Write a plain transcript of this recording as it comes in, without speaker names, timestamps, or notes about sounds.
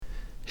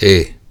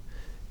Hey,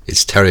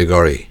 it's Terry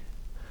Gorry,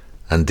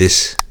 and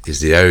this is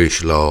the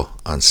Irish Law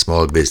and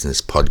Small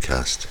Business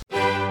podcast.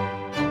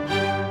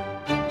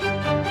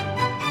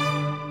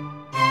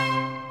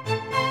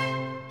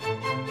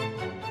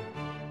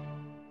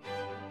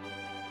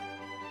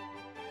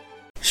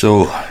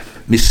 So,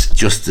 Miss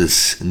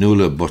Justice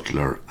Nuala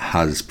Butler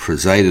has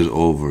presided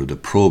over the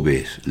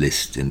probate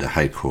list in the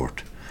High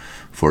Court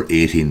for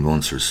 18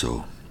 months or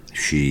so.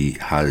 She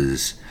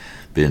has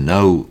been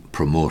now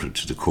promoted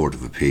to the Court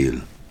of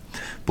Appeal.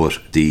 But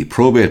the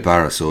Probate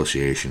Bar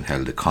Association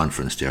held a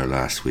conference there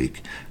last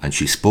week and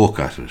she spoke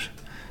at it,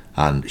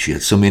 and she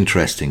had some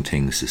interesting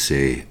things to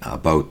say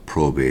about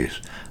probate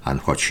and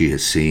what she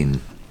has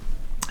seen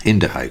in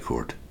the High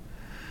Court.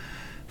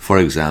 For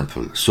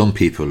example, some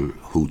people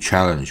who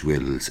challenge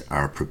wills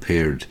are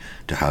prepared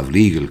to have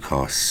legal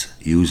costs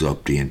use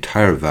up the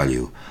entire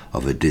value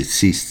of a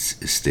deceased's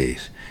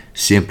estate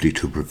simply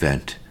to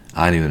prevent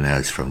anyone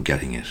else from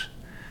getting it,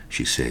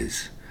 she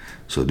says.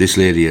 So this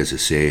lady, as I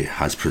say,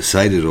 has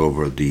presided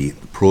over the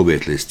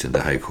probate list in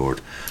the High Court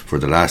for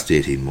the last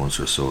 18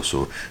 months or so.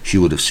 So she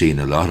would have seen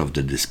a lot of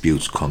the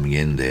disputes coming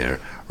in there,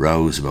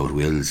 rows about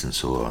wills and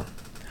so on.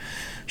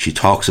 She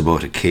talks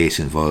about a case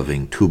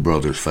involving two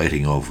brothers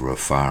fighting over a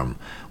farm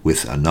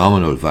with a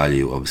nominal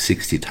value of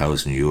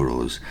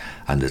 €60,000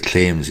 and the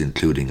claims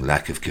including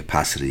lack of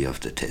capacity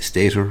of the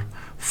testator,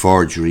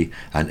 forgery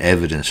and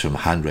evidence from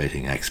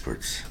handwriting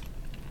experts.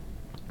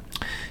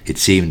 It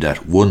seemed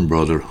that one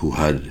brother who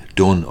had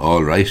done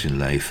all right in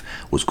life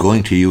was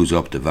going to use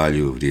up the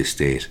value of the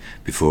estate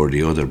before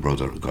the other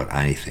brother got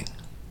anything.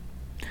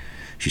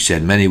 She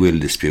said many will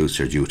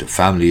disputes are due to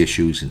family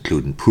issues,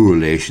 including poor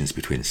relations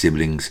between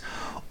siblings,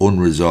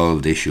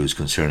 unresolved issues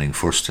concerning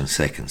first and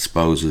second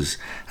spouses,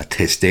 a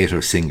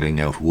testator singling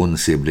out one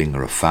sibling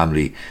or a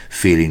family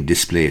feeling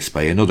displaced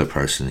by another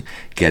person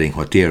getting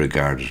what they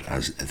regarded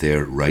as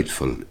their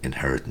rightful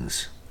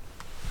inheritance.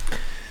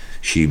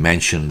 She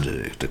mentioned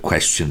the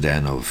question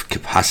then of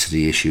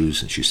capacity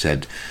issues, and she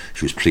said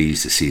she was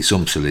pleased to see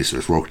some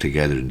solicitors work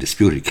together in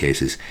disputed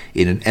cases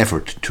in an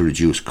effort to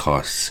reduce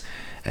costs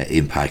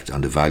impact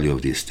on the value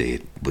of the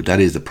estate. But that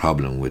is the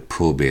problem with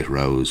probate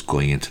rows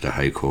going into the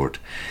High Court.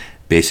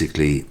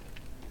 Basically,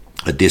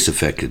 a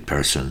disaffected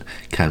person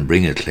can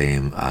bring a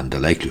claim, and the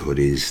likelihood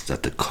is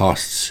that the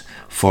costs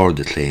for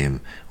the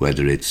claim,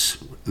 whether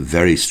it's a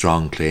very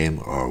strong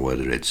claim or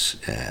whether it's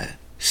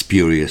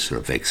spurious or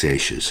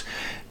vexatious,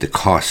 the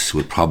costs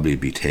would probably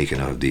be taken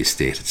out of the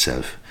estate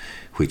itself,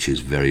 which is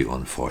very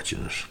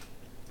unfortunate.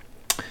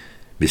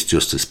 Miss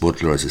Justice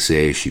Butler, as I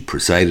say, she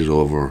presided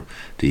over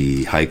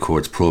the High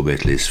Court's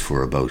probate list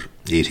for about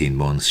 18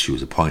 months. She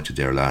was appointed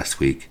there last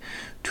week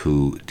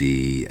to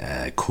the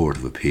Court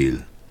of Appeal.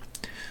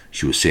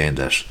 She was saying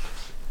that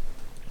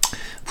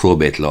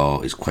probate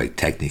law is quite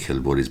technical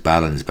but is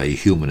balanced by a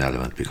human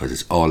element because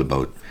it's all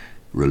about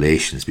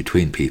relations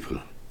between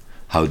people,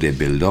 how they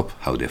build up,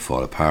 how they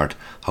fall apart,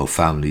 how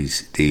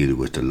families deal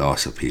with the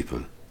loss of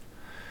people.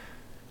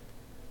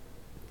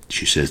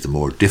 She says the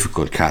more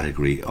difficult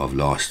category of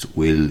lost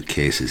will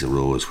cases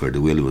arose where the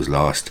will was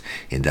lost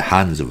in the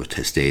hands of a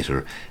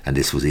testator, and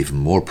this was even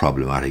more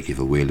problematic if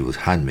a will was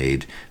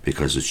handmade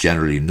because there's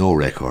generally no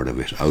record of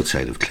it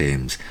outside of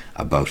claims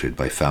about it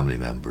by family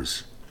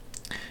members.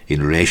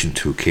 In relation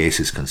to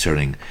cases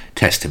concerning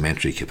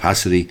testamentary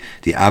capacity,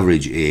 the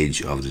average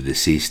age of the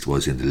deceased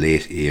was in the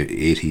late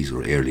 80s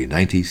or early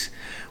 90s.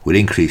 With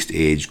increased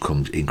age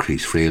comes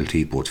increased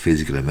frailty, both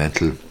physical and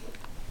mental.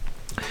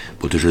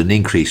 But there's an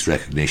increased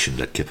recognition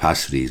that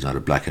capacity is not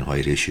a black and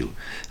white issue,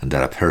 and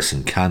that a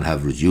person can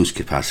have reduced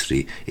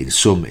capacity in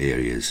some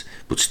areas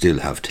but still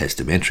have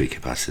testamentary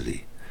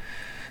capacity.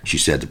 She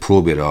said the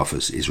probate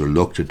office is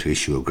reluctant to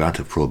issue a grant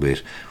of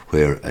probate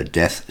where a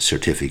death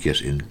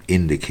certificate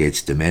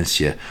indicates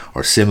dementia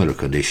or similar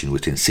condition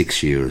within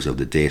 6 years of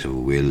the date of a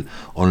will,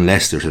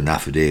 unless there's an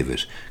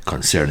affidavit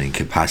concerning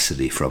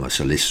capacity from a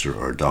solicitor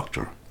or a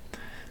doctor.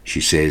 She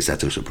says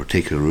that there's a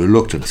particular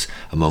reluctance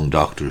among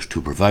doctors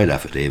to provide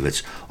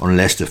affidavits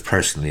unless they've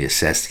personally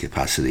assessed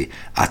capacity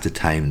at the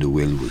time the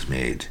will was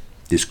made.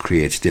 This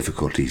creates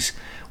difficulties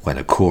when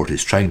a court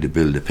is trying to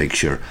build a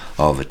picture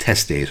of a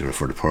testator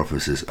for the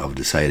purposes of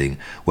deciding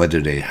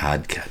whether they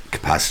had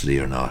capacity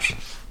or not.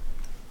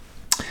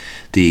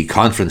 The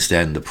conference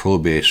then, the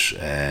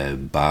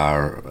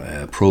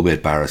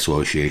Probate Bar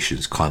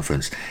Association's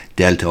conference,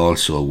 dealt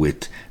also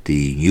with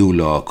the new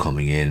law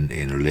coming in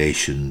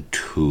relation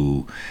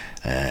to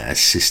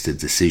assisted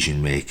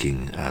decision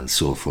making and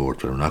so forth,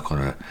 but I'm not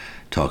going to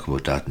talk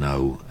about that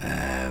now.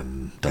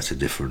 That's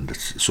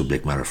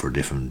subject matter for a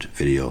different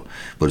video.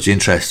 But it's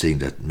interesting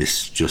that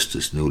Miss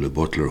Justice Nuala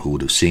Butler, who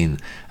would have seen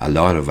a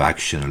lot of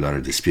action, a lot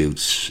of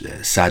disputes,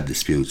 sad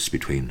disputes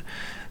between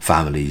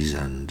families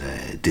and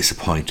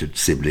disappointed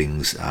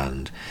siblings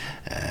and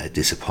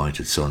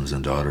disappointed sons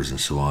and daughters and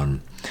so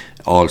on,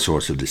 all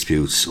sorts of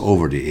disputes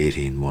over the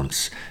 18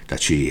 months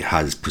that she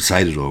has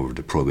presided over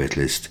the probate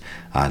list.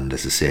 And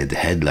as I said, the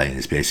headline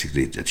is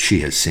basically that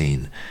she has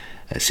seen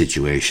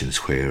situations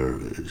where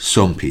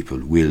some people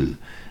will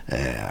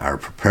are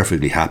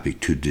perfectly happy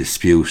to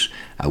dispute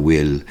a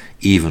will,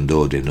 even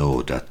though they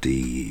know that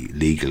the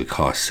legal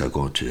costs are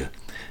going to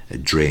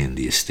drain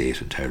the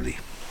estate entirely.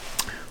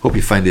 Hope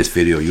you find this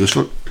video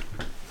useful.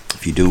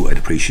 If you do, I'd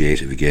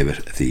appreciate if you gave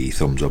it the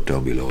thumbs up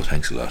down below.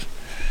 Thanks a lot.